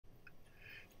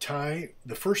Ty,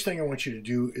 the first thing I want you to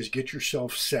do is get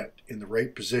yourself set in the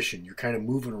right position. You're kind of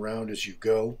moving around as you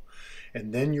go,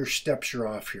 and then your steps are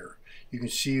off here. You can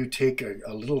see you take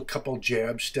a little couple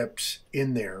jab steps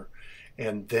in there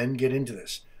and then get into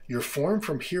this. Your form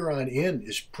from here on in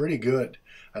is pretty good.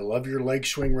 I love your leg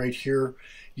swing right here.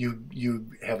 You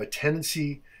have a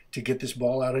tendency to get this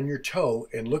ball out on your toe,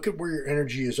 and look at where your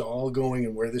energy is all going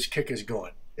and where this kick is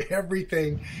going.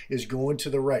 Everything is going to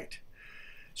the right.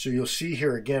 So you'll see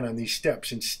here again on these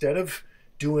steps, instead of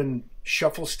doing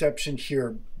shuffle steps in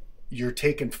here, you're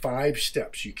taking 5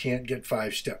 steps. You can't get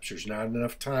 5 steps. There's not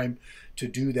enough time to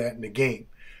do that in the game.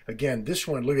 Again, this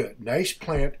one, look at it. Nice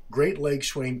plant, great leg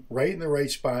swing, right in the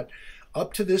right spot.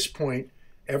 Up to this point,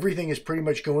 everything is pretty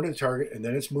much going to the target, and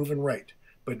then it's moving right.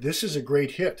 But this is a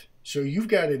great hit. So you've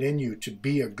got it in you to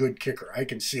be a good kicker. I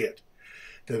can see it.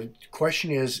 The question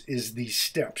is these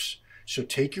steps. So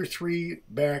take your 3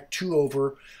 back, 2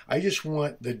 over. I just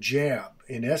want the jab,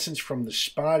 in essence, from the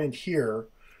spot in here,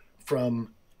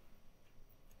 from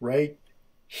right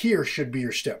here should be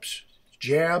your steps.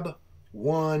 Jab,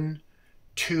 1,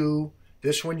 2.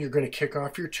 This one you're going to kick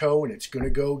off your toe, and it's going to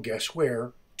go, guess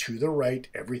where? To the right.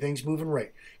 Everything's moving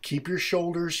right. Keep your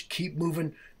shoulders, keep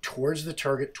moving towards the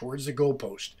target, towards the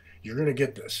goalpost. You're going to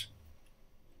get this.